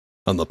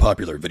On the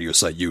popular video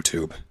site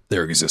YouTube,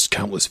 there exist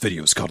countless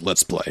videos called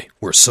Let's Play,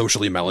 where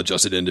socially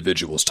maladjusted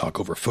individuals talk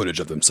over footage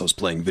of themselves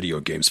playing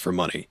video games for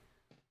money.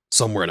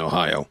 Somewhere in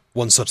Ohio,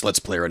 one such Let's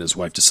Player and his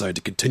wife decided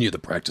to continue the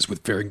practice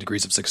with varying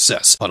degrees of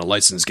success on a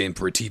licensed game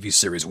for a TV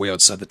series way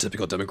outside the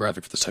typical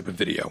demographic for this type of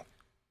video.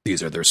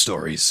 These are their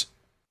stories.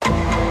 Not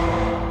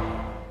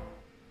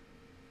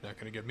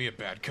gonna give me a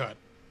bad cut.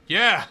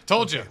 Yeah,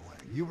 told you. Okay, well,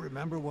 you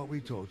remember what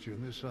we told you,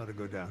 and this ought to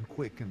go down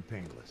quick and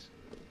painless.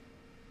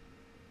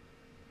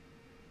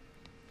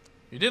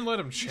 You didn't let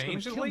him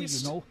change at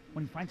least? You know,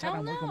 when he finds out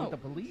I'm working with the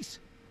police.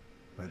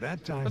 By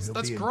that time, That's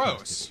he'll be in gross.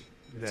 custody.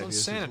 It's That is,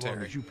 as long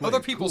unsanitary. as you play Other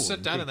it people cool sit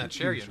and down take in that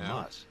your chair, cues you from know.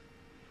 us.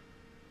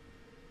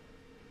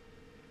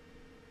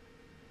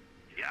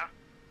 Yeah?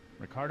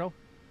 Ricardo,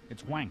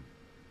 it's Wang.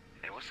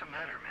 Hey, what's the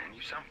matter, man?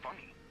 You sound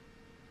funny.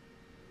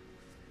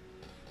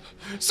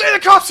 Say the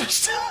cops are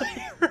still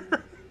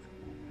here!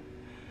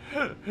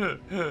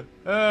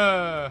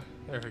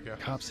 There we go.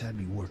 Cops had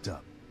me worked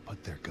up,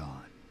 but they're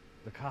gone.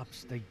 The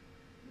cops, they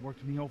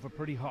worked me over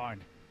pretty hard.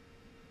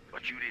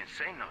 But you didn't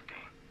say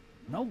nothing.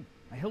 No,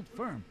 I held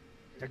firm.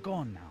 They're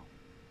gone now.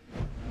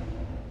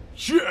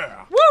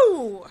 Yeah!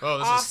 Woo! Oh,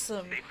 this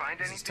Awesome. They find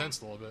This anything? is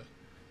tense a little bit.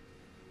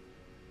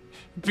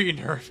 Be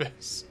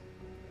nervous.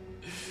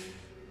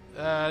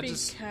 Be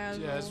just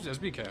casual. Yeah,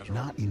 just be casual.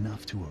 Not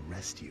enough to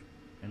arrest you.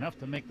 Enough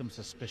to make them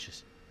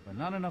suspicious, but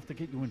not enough to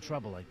get you in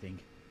trouble, I think.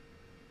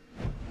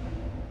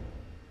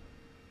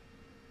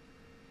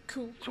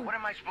 Cool. So what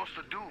am I supposed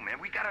to do, man?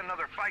 We got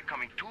another fight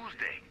coming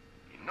Tuesday.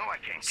 You know I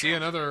can't See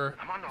cancel. another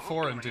I'm on the hook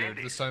foreign to an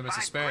dude. This time it's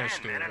a $5 Spanish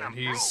grand, dude, man, and I'm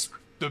he's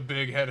broke. the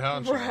big head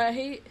honcho.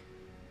 Right.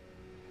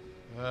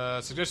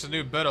 Suggest a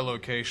new beta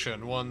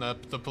location, one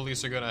that the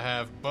police are gonna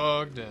have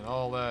bugged and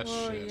all that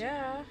Oh shit.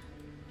 yeah.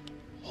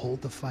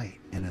 Hold the fight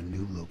in a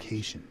new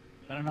location.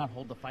 Better not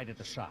hold the fight at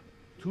the shop.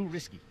 Too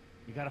risky.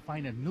 You gotta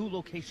find a new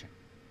location.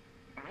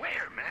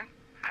 Where, man?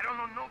 I don't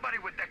know nobody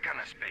with that kind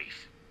of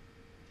space.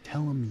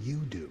 Tell them you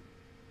do.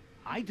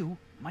 I do.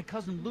 My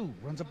cousin Lou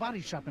runs a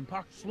body shop in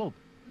Park Slope.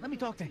 Let me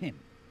talk to him.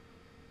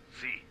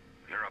 See,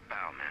 you're a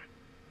pal, man.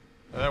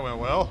 That went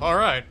well. All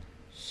right.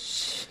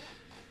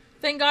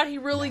 Thank God he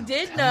really Now,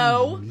 did tell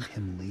know. him you'll meet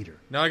him later.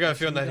 Now I got a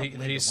feeling that Send it he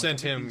up later, sent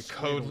once him everything's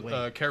squared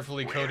away.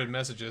 carefully coded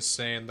messages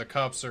saying the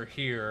cops are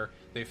here.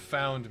 They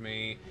found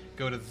me.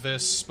 Go to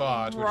this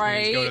spot, which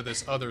means go to Right.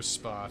 this other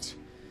spot.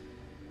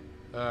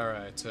 All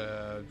right. Push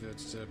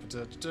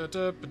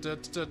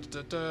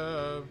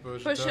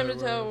him to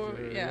tell.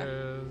 Yeah.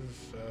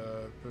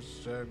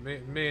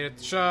 Meet at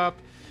the shop,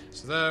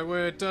 so that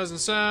way it doesn't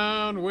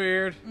sound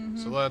weird.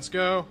 So let's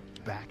go.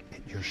 Back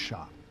at your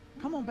shop.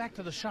 Come on back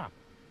to the shop.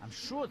 I'm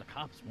sure the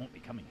cops won't be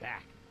coming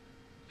back.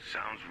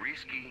 Sounds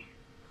risky.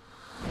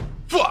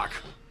 Fuck.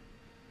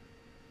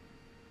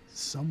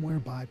 Somewhere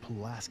by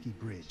Pulaski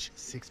Bridge,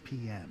 6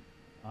 p.m.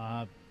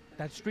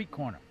 That street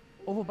corner.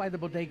 Over by the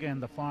bodega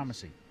and the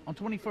pharmacy. On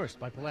 21st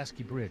by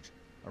Pulaski Bridge.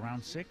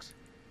 Around 6?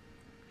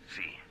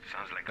 See,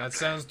 sounds like a That plan.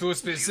 sounds too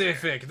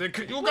specific. You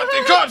got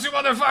the cops, you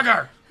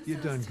motherfucker.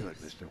 You've done good,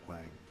 Mr.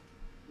 Wang.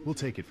 We'll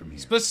take it from here.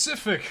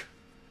 Specific.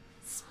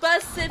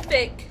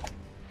 Specific.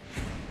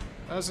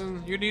 As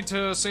in, you need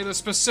to say the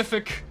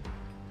specific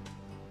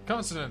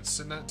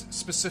consonants in that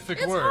specific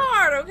It's word.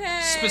 hard,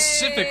 okay?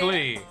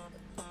 Specifically.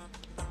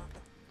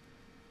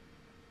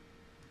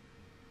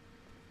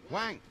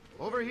 Wang,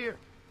 over here.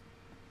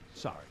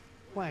 Sorry,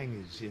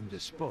 Wang is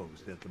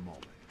indisposed at the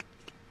moment.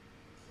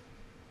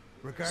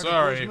 Ricardo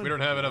Sorry, Guzman, we don't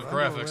have enough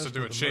you're under graphics to arrest do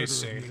a for the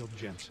chase murder of scene. Neil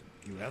Jensen.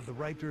 You have the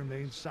right to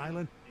remain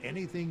silent.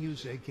 Anything you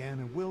say can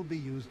and will be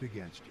used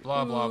against you.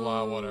 Blah, blah,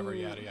 blah, whatever,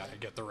 yada, yada.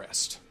 Get the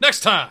rest.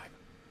 Next time!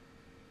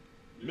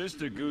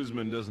 Mr.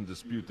 Guzman doesn't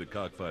dispute the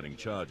cockfighting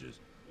charges.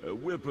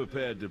 We're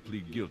prepared to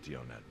plead guilty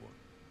on that one.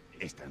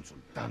 Está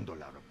insultando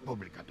la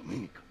República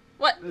Dominicana.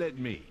 What? Let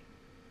me.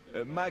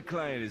 My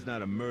client is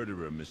not a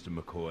murderer, Mr.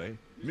 McCoy.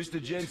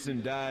 Mr.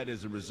 Jensen died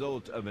as a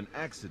result of an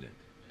accident.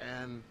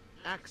 An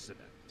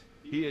accident.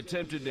 He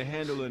attempted to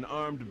handle an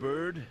armed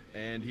bird,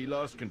 and he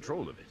lost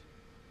control of it.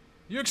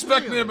 You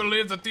expect me to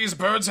believe that these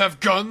birds have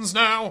guns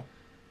now?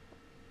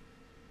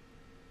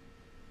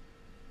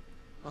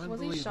 Was he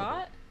Unbelievable.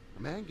 shot?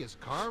 A man gets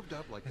carved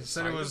up like He a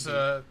said he side was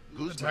of beef.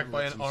 Guzman attacked by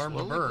lets an him armed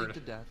slowly bird. bleed to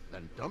death,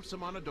 then dumps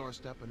him on a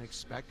doorstep and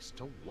expects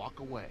to walk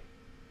away.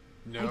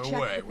 No I checked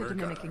way, with the we're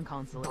Dominican gonna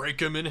consulate. break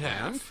him in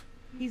half.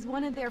 He's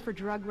wanted there for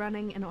drug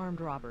running and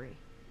armed robbery.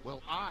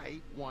 Well, I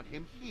want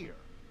him here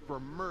for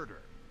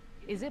murder.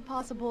 Is it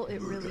possible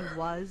it really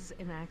was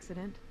an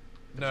accident?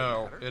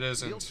 No, Matter, it Neil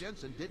isn't.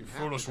 Jensen You didn't have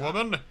foolish to die.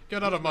 woman!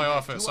 Get out of my Guzman had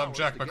office, 2 I'm hours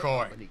Jack to get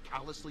McCoy. up, and he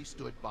callously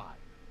stood by.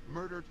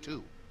 Murder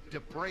 2.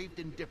 Depraved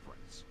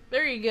indifference.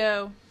 There you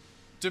go.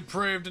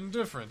 Depraved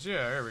indifference,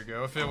 yeah, there we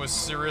go. If it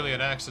was really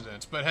an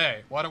accident. But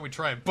hey, why don't we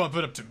try and bump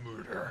it up to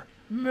murder?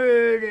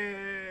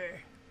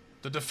 Murder.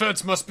 The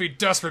defense must be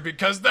desperate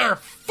because they're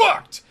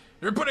fucked!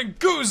 You're putting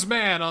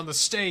Guzman on the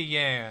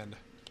stay-yan.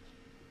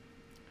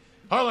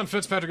 Harlan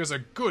Fitzpatrick is a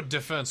good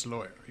defense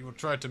lawyer. He will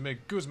try to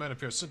make Guzman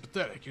appear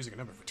sympathetic using a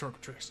number of rhetorical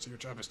tricks. Your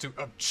job is to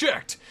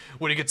object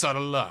when he gets out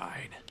of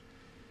line.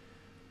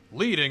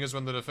 Leading is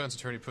when the defense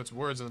attorney puts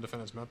words in the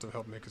defendant's mouth to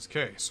help make his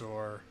case,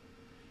 or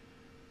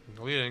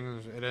leading,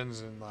 it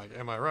ends in like,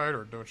 am I right,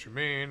 or don't you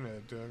mean?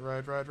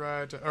 Right.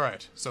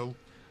 Alright, so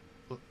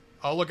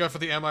I'll look out for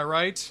the am I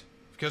right,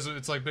 because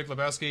it's like Big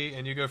Lebowski,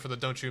 and you go for the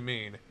don't you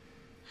mean.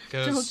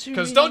 Because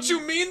don't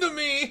you mean to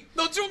me!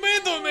 Don't you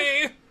mean to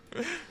me!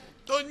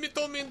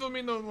 Don't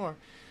mean no more.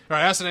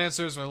 Alright, ask and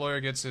answers when a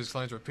lawyer gets his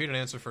client to repeat an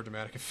answer for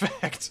dramatic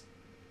effect.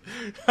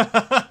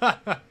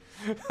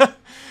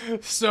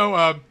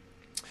 So,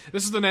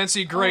 this is the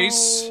Nancy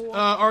Grace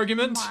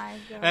argument,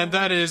 and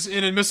that is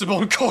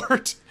inadmissible in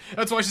court.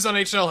 That's why she's on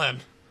HLN.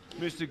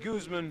 Mr.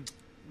 Guzman,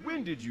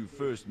 when did you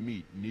first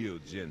meet Neil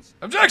Jensen?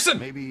 Objection!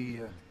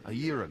 Maybe a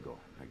year ago,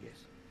 I guess.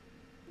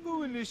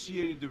 Who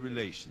initiated the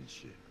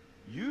relationship?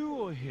 You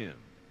or him?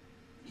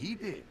 He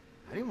did.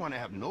 I didn't want to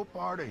have no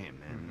part of him,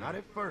 man. Not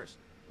at first.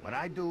 What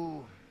I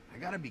do, I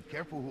gotta be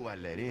careful who I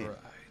let in. Right.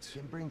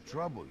 Can bring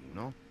trouble, you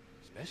know?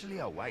 Especially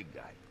a white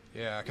guy.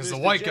 Yeah, because the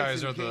Mr. white Jensen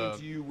guys are came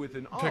to you with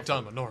an picked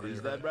on offer. minority.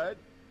 Is that right?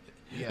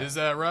 Yeah. Is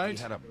that right?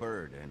 He had a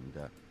bird,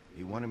 and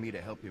he wanted me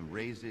to help him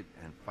raise it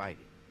and fight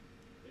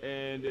it.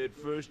 And at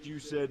first you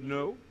said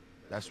no?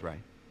 That's right.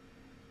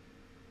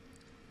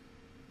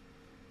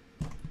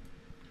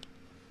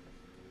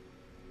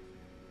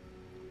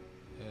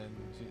 And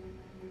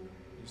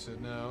you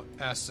said no.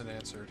 Asked and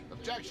answered.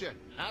 Objection!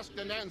 Asked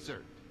and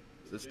answered.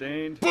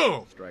 Sustained.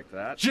 Boom! Strike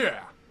that.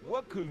 Yeah!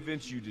 What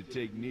convinced you to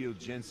take Neil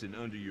Jensen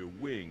under your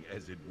wing,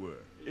 as it were,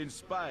 in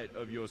spite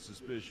of your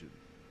suspicion?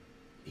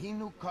 He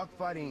knew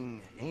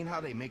cockfighting ain't how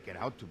they make it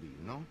out to be,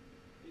 you know?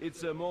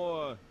 It's a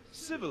more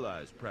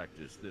civilized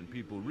practice than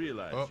people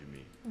realize, you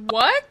mean.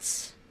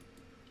 What?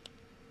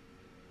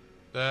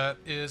 That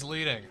is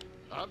leading.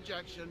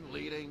 Objection,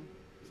 leading.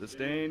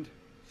 Sustained.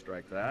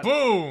 Strike that.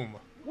 Boom!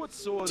 What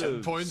sort 10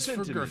 of points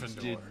for sentiments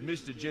Gryffindor. did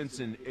Mr.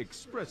 Jensen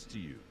express to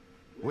you?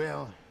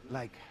 Well,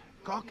 like,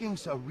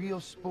 cocking's a real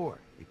sport.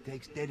 It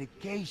takes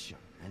dedication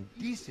and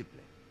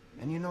discipline.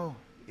 And you know,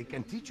 it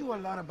can teach you a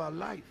lot about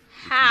life.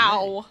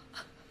 How?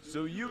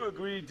 So you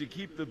agreed to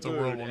keep the The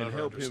world bird will and never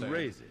help him understand.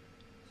 raise it?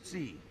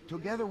 See,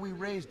 together we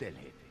raised El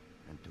Jefe.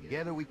 And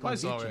together we Why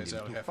is conditioned always him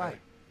El to Jefe? fight.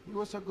 He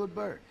was a good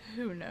bird.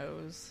 Who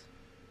knows?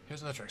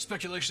 Here's another trick.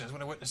 Speculation is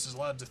when a witness is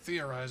allowed to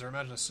theorize or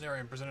imagine a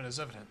scenario and present it as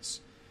evidence.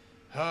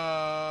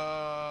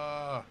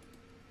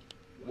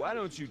 Why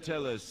don't you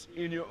tell us,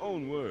 in your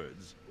own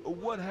words,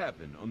 what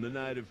happened on the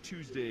night of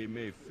Tuesday,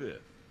 May 5th?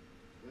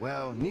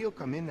 Well, Neil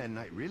come in that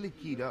night really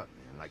keyed up,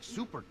 man. Like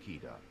super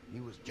keyed up. He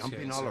was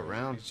jumping all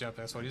around. He's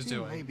jumping, that's what he's I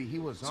think doing. Maybe he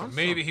was So on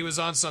maybe something. he was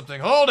on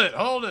something. Hold it!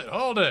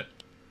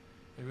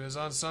 Maybe he was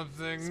on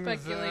something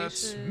that's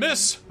Speculation.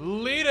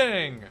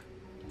 misleading.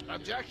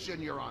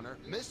 Objection, Your Honor.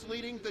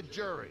 Misleading the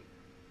jury.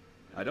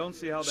 I don't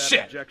see how that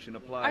Shit. objection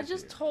applies. I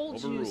just here.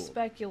 told you Overruled.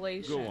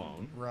 speculation. Go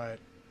on. Right.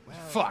 Well,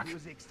 Fuck. He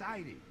was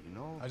excited, you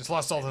know. I just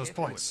lost all El those Jefe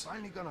points. Was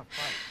finally gonna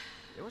fight.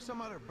 There were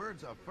some other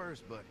birds up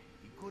first, but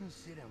he couldn't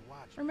sit and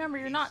watch. Remember,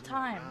 you're not Pacing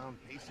timed.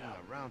 Pacing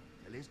around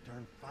till his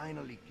turn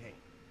finally came.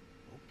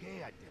 Okay,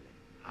 I tell him.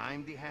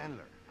 I'm the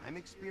handler. I'm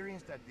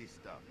experienced at this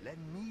stuff. Let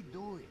me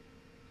do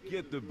it.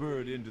 Get the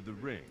bird into the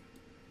ring.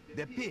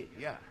 The pit,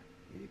 yeah.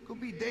 It could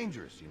be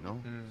dangerous, you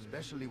know,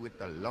 especially with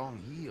the long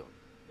heel.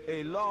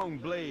 A long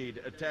blade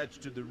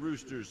attached to the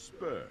rooster's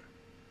spur.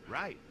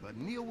 Right, but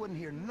Neil wouldn't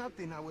hear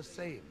nothing I was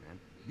saying, man.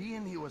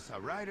 Being he was a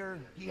rider,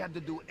 he had to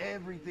do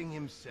everything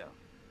himself.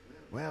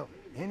 Well,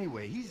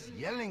 anyway, he's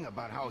yelling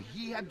about how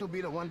he had to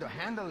be the one to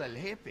handle El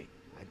Jefe.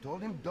 I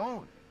told him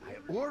don't. I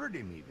ordered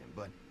him even,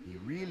 but he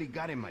really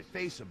got in my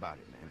face about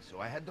it, man, so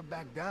I had to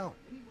back down.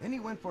 Then he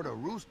went for the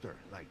rooster,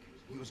 like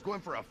he was going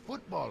for a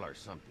football or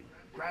something.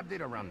 Grabbed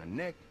it around the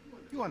neck.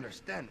 You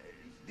understand,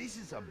 this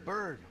is a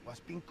bird was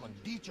being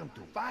conditioned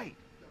to fight.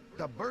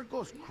 The bird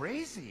goes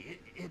crazy.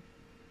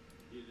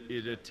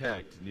 It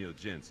attacked Neil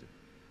Jensen.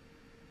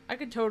 I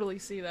could totally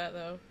see that,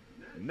 though.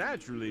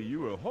 Naturally, you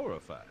were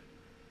horrified.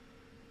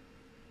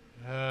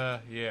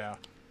 Yeah.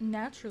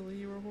 Naturally,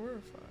 you were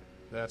horrified.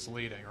 That's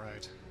leading,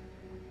 right?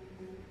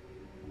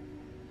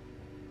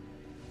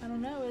 I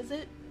don't know, is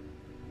it?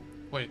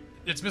 Wait,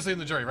 it's misleading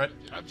the jury, right?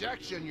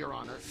 Objection, Your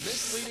Honor.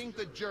 Misleading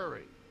the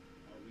jury.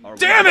 Are we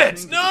Damn it!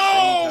 listening to the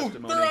No! same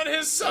testimony? They're on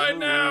his side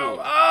now! Overruled.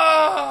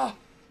 Ah!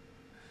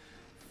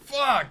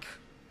 Fuck!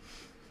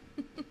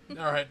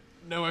 Alright,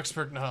 no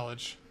expert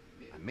knowledge.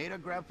 I made a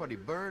grab for the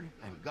bird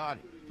and got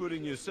it.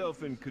 Putting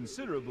yourself in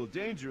considerable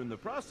danger in the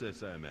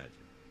process, I imagine.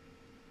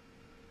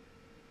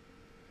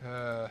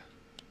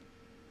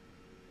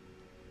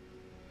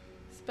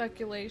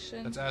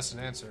 Speculation. That's asked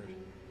and answered.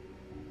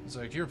 It's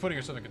like, you're putting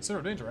yourself in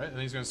considerable danger, right? And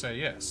he's gonna say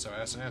yes, so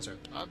asked and answered.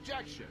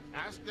 Objection.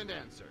 Asked and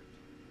answered.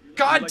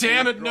 God I'd like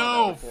damn to it, withdraw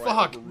no! that before I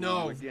Fuck, overrule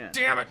no! again.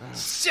 Damn it!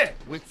 Shit!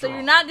 So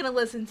you're not gonna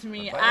listen to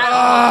me at all.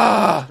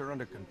 Ah! They're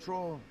under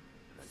control.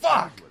 The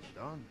Fuck! thing was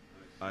done.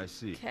 I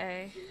see.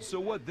 Okay. So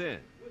what then?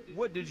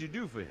 What did you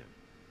do for him?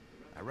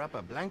 I wrap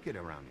a blanket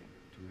around him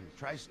to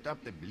try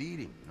stop the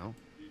bleeding, you know?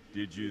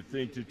 Did you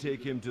think to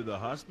take him to the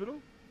hospital?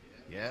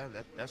 Yeah,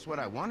 that's what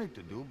I wanted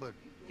to do, but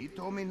he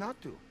told me not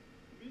to.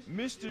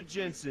 Mr.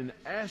 Jensen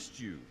asked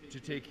you to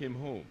take him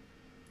home.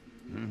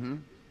 Mm-hmm.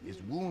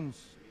 His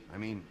wounds, I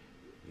mean,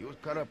 he was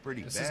cut up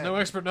pretty bad. This is no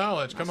expert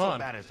knowledge. Come Not so on.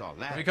 bad as all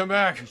that. Let me come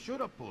back. He should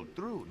have pulled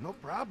through, no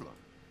problem.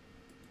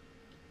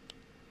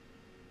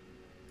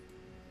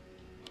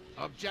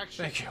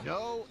 Objection. Thank you.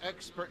 No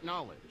expert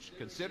knowledge.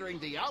 Considering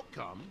the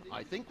outcome,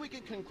 I think we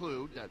can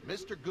conclude that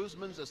Mr.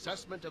 Guzman's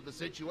assessment of the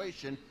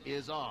situation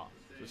is off.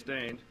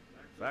 Sustained.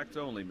 Facts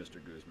only, Mr.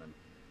 Guzman.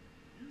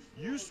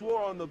 You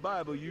swore on the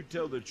Bible you'd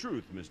tell the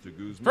truth, Mr.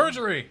 Guzman.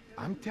 Perjury!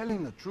 I'm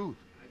telling the truth.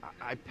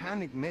 I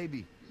panicked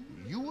maybe.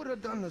 You would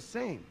have done the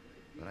same.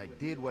 But I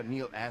did what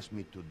Neil asked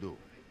me to do.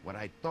 What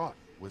I thought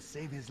would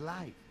save his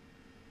life.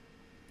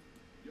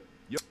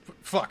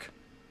 Fuck.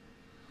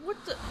 What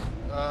the?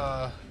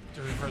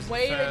 Do we press the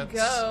Way to fence?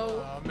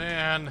 go. Oh,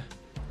 man. You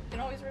can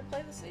always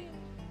replay the scene.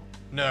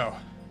 No.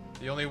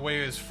 The only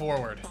way is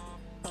forward.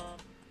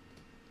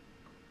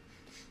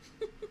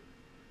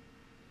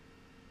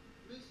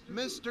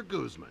 Mr.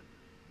 Guzman.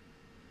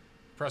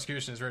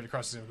 Prosecution is ready to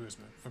cross-examine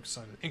Guzman. Focus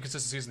on the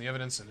inconsistencies in the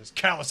evidence and his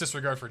callous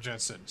disregard for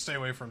Jensen. Stay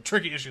away from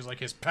tricky issues like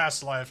his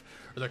past life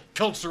or the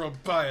cultural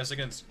bias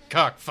against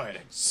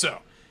cockfighting. So,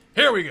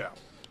 here we go.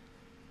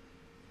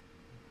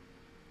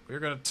 We're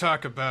going to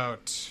talk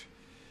about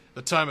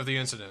the time of the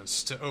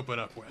incidents to open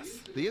up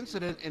with. The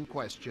incident in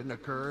question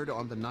occurred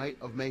on the night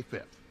of May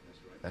 5th.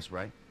 That's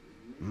right.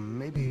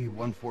 Maybe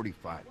 1:45.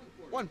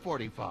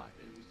 1:45.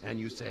 And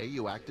you say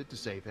you acted to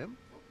save him?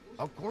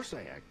 Of course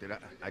I acted.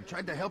 I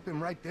tried to help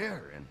him right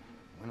there, and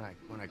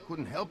when I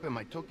couldn't help him,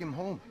 I took him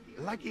home,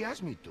 like he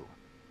asked me to.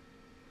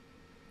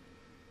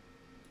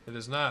 It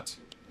is not.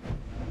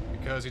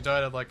 Because he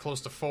died at like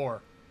close to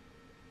 4.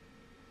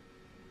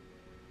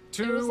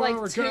 It was like 2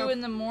 hour 2 gap.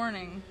 in the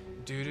morning.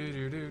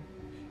 Do.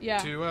 Yeah.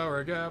 2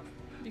 hour gap.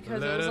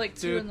 Because it was like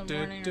 2 in the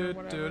morning or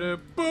whatever.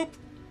 Boop.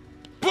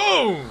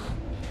 Boom!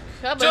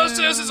 Kaboom.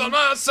 Justice is on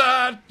my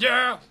side,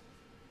 yeah!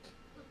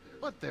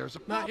 But there's a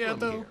Not problem yet,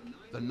 though. here.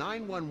 The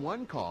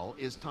 911 call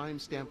is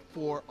timestamped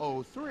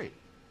 4:03.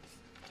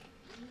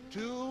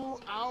 2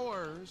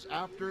 hours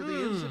after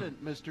the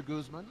incident, Mr.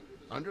 Guzman.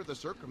 Under the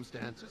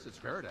circumstances, it's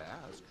fair to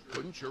ask,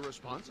 couldn't your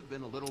response have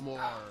been a little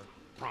more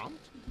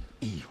prompt?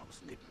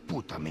 Hijos de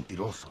puta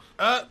mentirosos.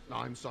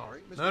 I'm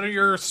sorry, Mr. None of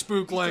your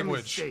spook It's a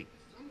language. mistake.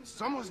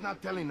 Someone's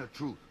not telling the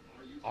truth.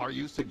 Are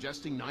you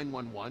suggesting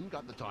 911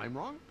 got the time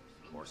wrong?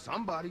 Or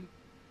somebody.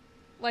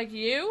 Like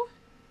you?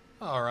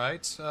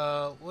 Alright,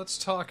 let's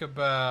talk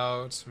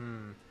about,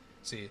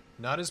 see,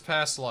 not his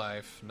past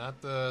life,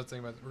 not the thing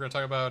about, we're going to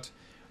talk about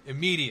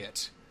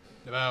immediate,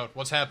 about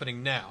what's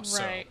happening now.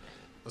 Right. So,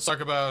 let's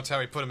talk about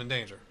how he put him in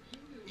danger.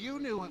 You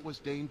knew it was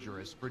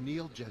dangerous for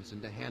Neil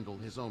Jensen to handle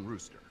his own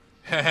rooster.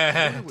 To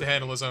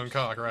handle his own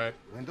cock, right?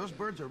 When those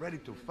birds are ready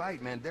to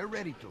fight, man, they're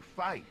ready to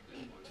fight.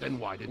 Then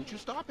why didn't you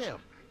stop him?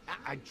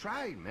 I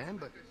tried, man,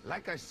 but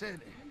like I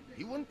said,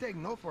 he wouldn't take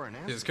no for an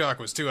answer. His cock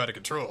was too out of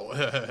control.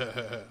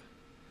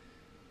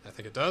 I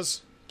think it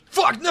does.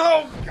 Fuck,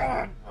 no!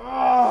 God!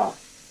 Oh!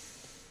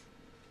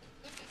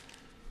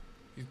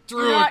 You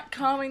threw You're not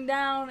calming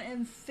down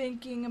and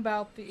thinking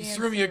about the answer.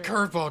 threw me a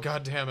curveball,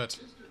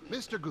 goddammit.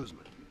 Mr.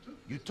 Guzman,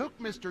 you took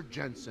Mr.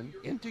 Jensen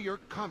into your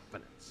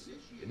confidence,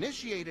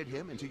 initiated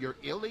him into your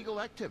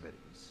illegal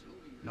activities.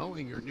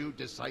 Knowing your new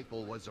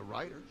disciple was a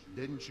writer,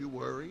 didn't you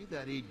worry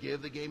that he'd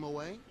give the game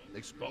away,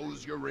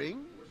 expose your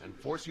ring, and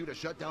force you to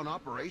shut down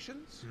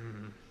operations?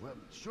 Well,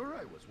 sure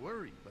I was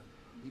worried, but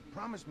he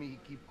promised me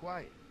he'd keep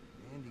quiet.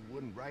 And he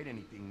wouldn't write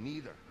anything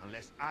neither,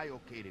 unless I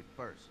okayed it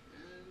first.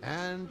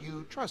 And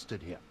you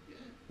trusted him.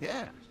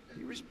 Yeah,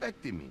 he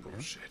respected me, man.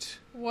 Bullshit.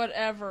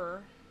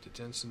 Whatever. Did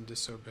Jensen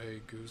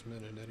disobey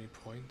Guzman at any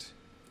point?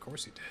 Of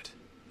course he did.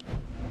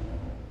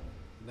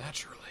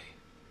 Naturally.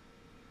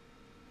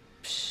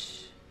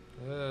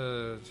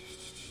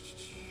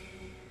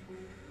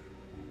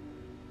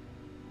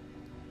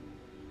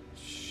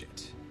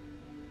 Shit.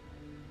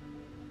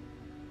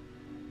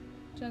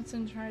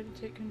 Jensen tried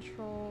to take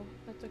control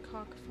at the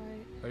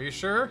cockfight. Are you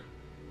sure?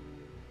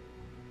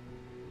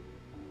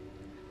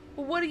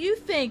 Well, what do you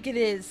think it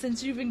is,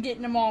 since you've been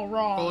getting them all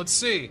wrong? Well, let's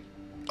see.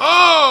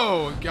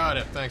 Oh! Got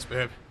it. Thanks,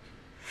 babe.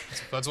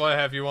 That's why I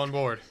have you on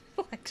board.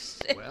 Like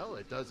shit. Well,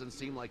 it doesn't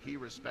seem like he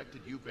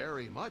respected you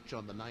very much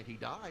on the night he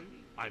died.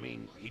 I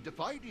mean, he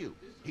defied you.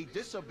 He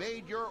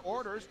disobeyed your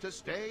orders to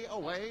stay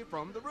away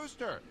from the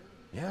rooster.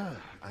 Yeah,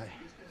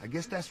 I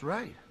guess that's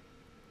right.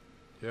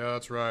 Yeah,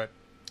 that's right.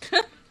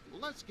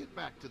 Let's get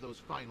back to those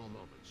final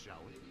moments,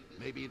 shall we?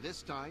 Maybe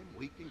this time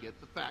we can get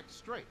the facts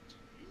straight.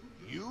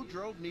 You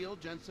drove Neil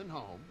Jensen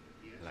home.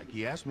 Like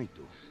he asked me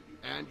to.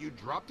 And you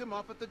dropped him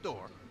off at the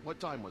door. What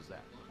time was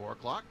that? 4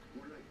 o'clock?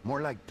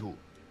 More like 2.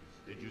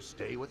 Did you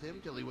stay with him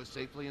till he was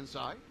safely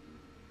inside?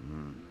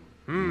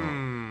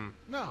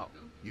 No.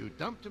 You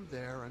dumped him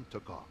there and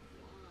took off.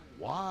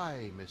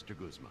 Why, Mr.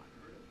 Guzman?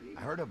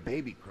 I heard a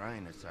baby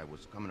crying as I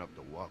was coming up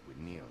the walk with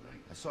Neil.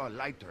 I saw a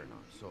light turn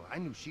on, so I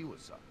knew she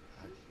was up.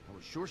 I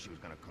was sure she was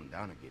gonna come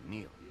down and get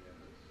Neil.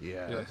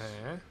 Yes.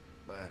 Uh-huh.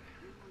 But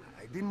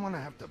I didn't want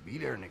to have to be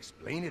there and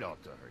explain it all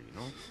to her, you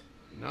know?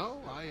 No,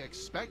 I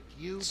expect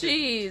you...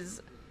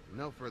 Jeez.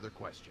 No further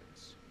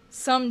questions.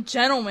 Some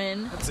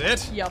gentleman. That's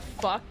it? Ya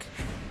fuck.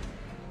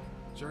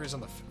 Jury's on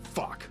the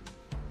fuck.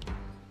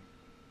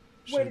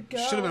 Way to go.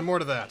 Should have been more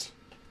to that.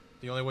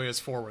 The only way is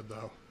forward,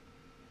 though.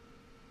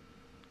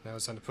 Now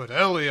it's time to put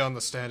Ellie on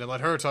the stand and let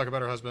her talk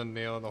about her husband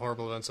Neil and the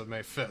horrible events of May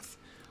 5th.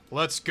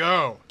 Let's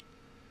go!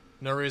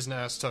 No reason to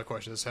ask tough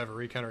questions. Just have a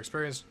recount her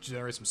experience,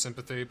 generate some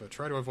sympathy, but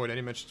try to avoid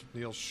any mention of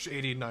Neil's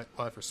shady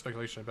nightlife or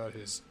speculation about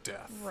his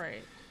death.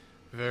 Right.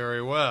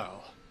 Very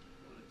well.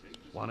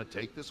 Want to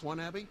take this one,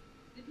 Abby?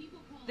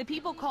 The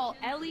people call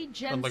Ellie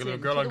Jensen. Like a little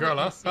girl on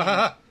girl,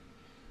 huh?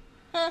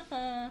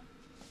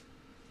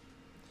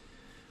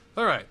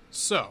 Alright,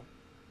 so.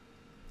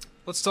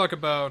 Let's talk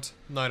about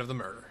night of the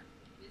murder.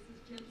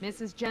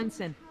 Mrs.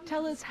 Jensen,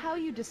 tell us how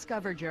you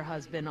discovered your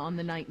husband on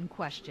the night in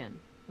question.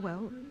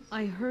 Well,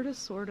 I heard a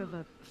sort of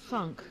a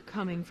thunk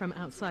coming from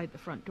outside the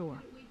front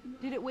door.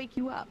 Did it wake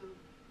you up?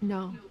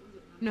 No.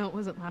 No, it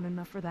wasn't loud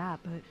enough for that,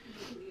 but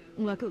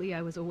luckily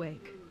I was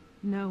awake.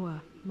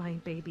 Noah, my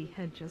baby,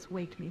 had just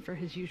waked me for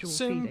his usual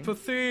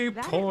Sympathy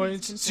feeding.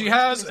 points. She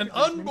has an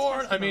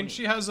unborn. I mean,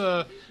 she has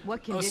a.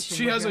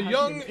 She has a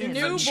young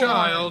infant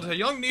child, a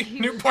young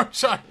newborn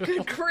child.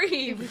 Good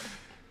grief!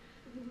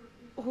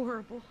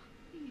 Horrible.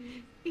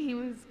 He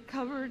was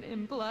covered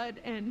in blood,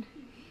 and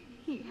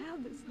he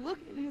had this look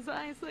in his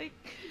eyes like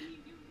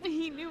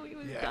he knew he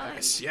was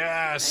dying.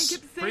 Yes.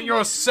 Bring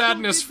your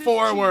sadness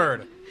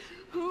forward.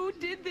 Who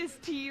did this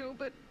to you?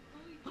 But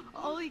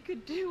all he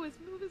could do was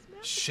move his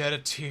mouth. Shed a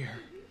tear.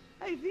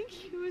 I think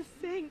he was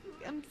saying,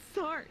 "I'm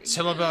sorry."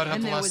 Tell about how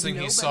the last thing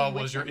he saw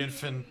was your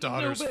infant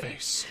daughter's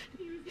face.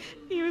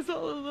 He was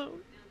all alone.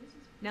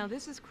 Now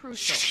this is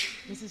crucial.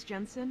 Mrs.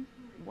 Jensen,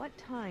 what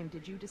time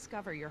did you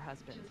discover your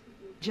husband?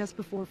 Just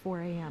before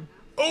 4 a.m.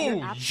 Oh,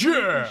 You're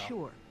absolutely yeah!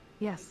 Sure.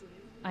 Yes.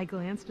 I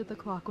glanced at the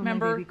clock when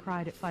Remember, my baby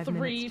cried at 5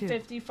 minutes to.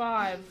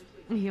 3:55.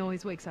 He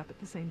always wakes up at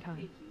the same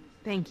time.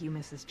 Thank you,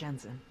 Mrs.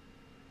 Jensen.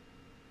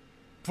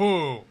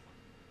 Boom.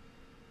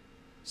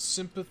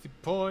 Sympathy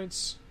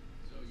points.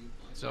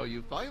 So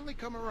you finally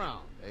come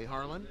around, eh,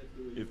 Harlan?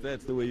 If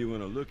that's the way you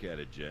want to look at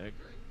it, Jack.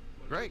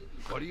 Great.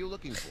 What are you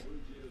looking for?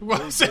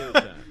 What's jail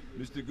time.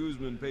 Mr.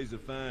 Guzman pays a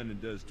fine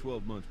and does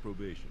 12 months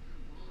probation.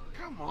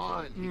 Come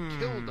on, he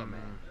killed a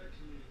man.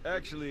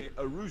 Actually,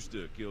 a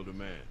rooster killed a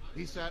man.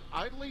 He sat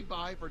idly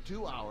by for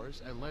 2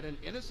 hours and let an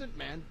innocent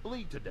man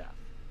bleed to death.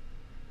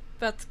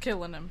 That's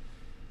killing him.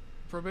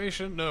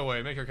 Probation? No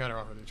way. Make your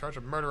counteroffer. The charge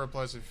of murder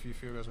applies if you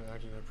feel Guzman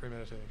acted in a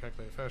premeditated and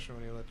calculated fashion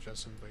when you let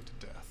Jensen bleed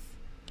to death.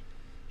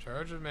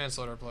 Charge of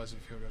manslaughter applies if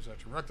you feel Guzman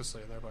acted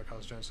recklessly and thereby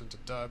caused Jensen to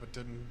die but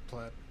didn't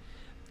plan.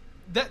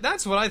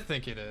 That's what I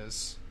think it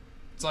is.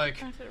 It's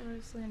like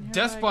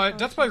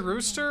death by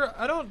rooster?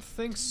 I don't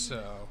think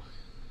so.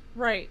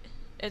 Right.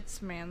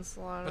 It's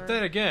manslaughter. But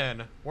then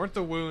again, weren't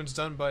the wounds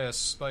done by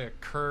a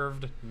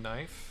curved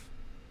knife?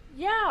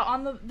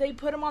 Yeah, they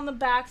put him on the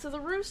backs of the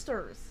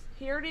roosters.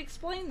 He already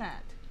explained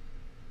that.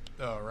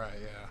 Oh, right,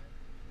 yeah.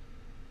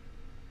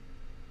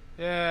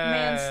 Yeah.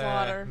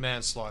 Manslaughter.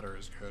 Manslaughter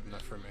is good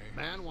enough for me.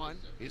 Man 1,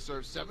 he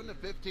served 7 to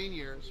 15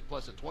 years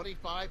plus a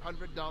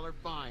 $2,500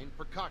 fine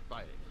for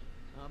cockfighting.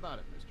 How about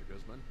it, Mr.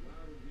 Guzman?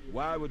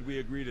 Why would we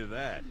agree to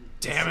that?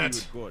 Damn it!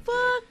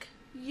 Fuck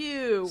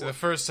you! So the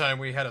first time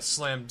we had a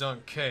slam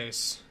dunk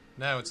case.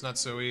 Now it's not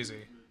so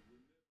easy.